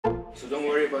So don't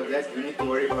worry about that. You need to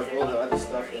worry about all the other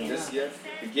stuff. And this year,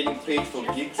 we're getting paid for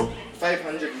gigs.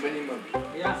 500 minimum.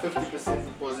 50%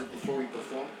 deposit before we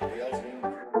perform. Straight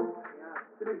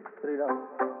up.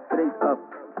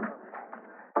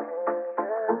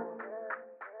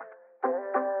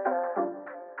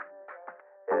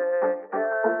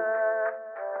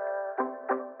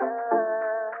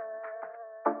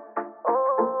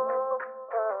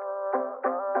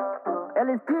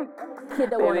 L.S.D.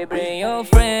 Baby, bring your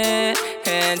friends,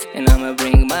 and I'ma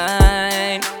bring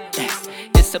mine.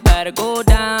 It's about to go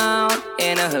down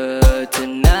in the hood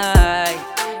tonight.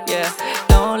 Yeah,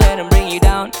 don't let them bring you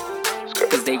down,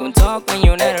 cause they gon' talk when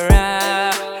you're not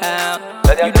around.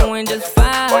 You doing just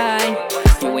fine,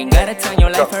 you ain't gotta turn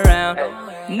your life around.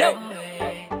 No.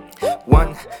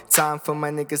 One time for my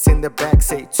niggas in the back,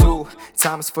 say 2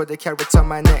 times for the carrots on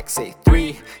my neck, say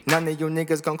 3. None of you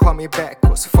niggas gon' call me back,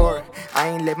 cause 4, I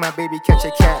ain't let my baby catch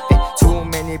a cat. Too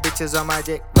many bitches on my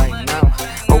dick right now.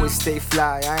 Always stay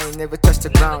fly, I ain't never touched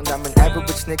the ground. I'm an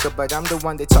average nigga, but I'm the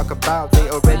one they talk about. They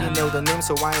already know the name,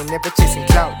 so I ain't never chasing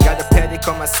clout. Got a paddock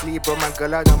on my sleeve, brought my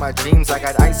girl out on my dreams. I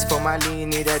got ice for my lean,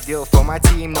 need a deal for my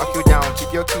team. Knock you down,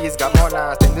 keep your keys, got more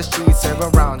lines than the streets, 7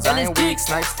 rounds. I ain't weak,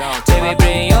 snipes down. Baby,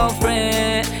 bring your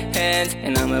friends,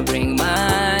 and I'ma bring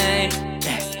mine.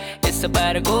 It's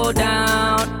about to go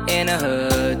down in the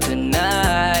hood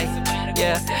tonight.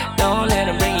 Yeah, don't let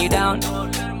them bring you down,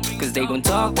 cause they gon'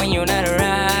 talk when you're not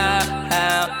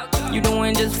around. You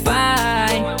doing just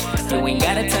fine, you ain't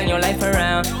gotta turn your life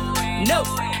around. No,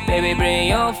 baby, bring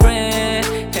your friends,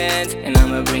 and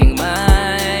I'ma bring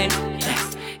mine.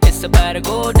 It's about to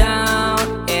go down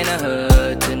in the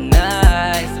hood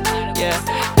tonight. Yeah,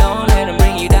 don't let them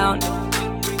bring you down,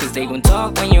 cause they gon'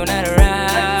 talk when you're not around.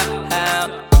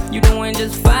 You doing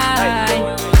just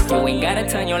fine, you ain't gotta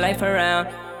turn your life around.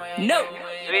 No.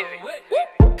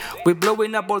 We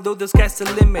blowing up although the sky's the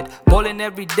limit. Ballin'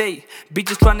 every day,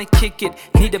 bitches tryna kick it.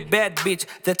 Need a bad bitch,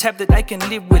 the type that I can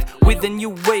live with a new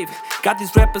wave. Got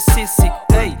these rappers sick,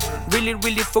 hey.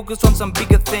 Really focused on some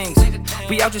bigger things.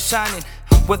 We out just shining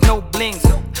with no blings.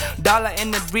 Dollar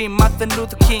and a dream, Martin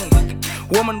Luther King.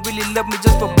 Woman really love me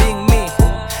just for being me.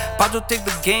 About to take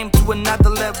the game to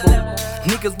another level.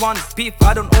 Niggas want beef,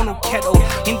 I don't own no cattle.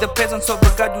 In the presence of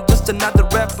a God, you just another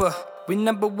rapper. We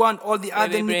number one, all the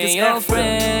other Baby, niggas bring your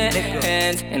friends,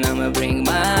 and I'ma bring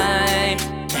mine.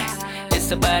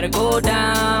 It's about to go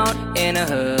down in the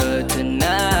hood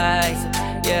tonight.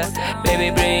 Yeah, baby,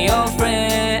 bring your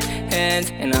friends,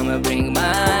 and I'ma bring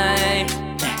mine.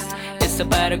 It's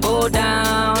about to go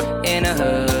down in the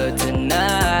hood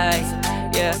tonight.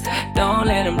 Yeah, don't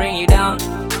let them bring you down,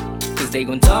 cause they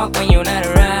gon' talk when you're not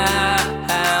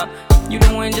around. You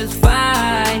doing just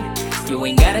fine, you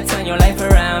ain't gotta turn your life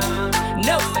around.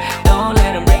 No, don't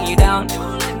let them bring you down,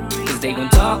 cause they gon'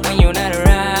 talk when you're not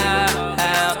around.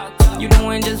 You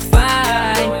doing just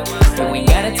fine, you ain't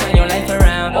gotta turn your life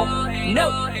around.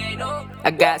 No,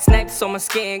 I got snacks on my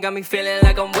skin, got me feeling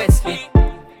like I'm Wesley.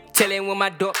 Chillin' with my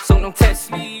dog, so don't test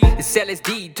me. It's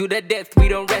L.S.D to the death, we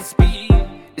don't rest me.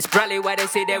 It's probably why they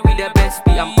say that we the best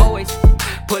be. I'm always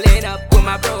pulling up with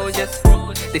my bros, yes.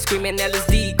 They screaming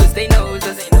L.S.D cause they knows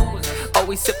us.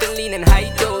 Always sipping lean in high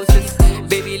doses.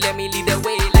 Baby, let me lead the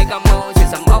way like I'm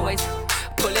Moses. I'm always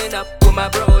pulling up with my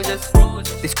bros, yes.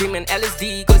 They screaming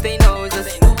L.S.D cause they knows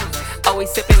us. Always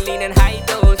sipping lean in high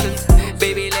doses.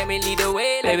 Baby, let me lead the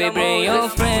way like I'm Moses. Baby, bring your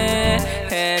friends,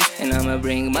 and I'ma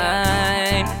bring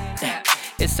mine.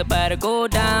 It's about to go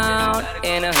down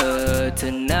in the hood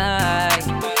tonight.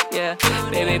 Yeah,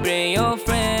 baby, bring your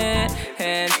friends,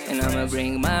 and I'ma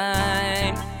bring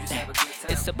mine.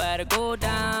 It's about to go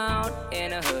down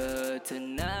in the hood.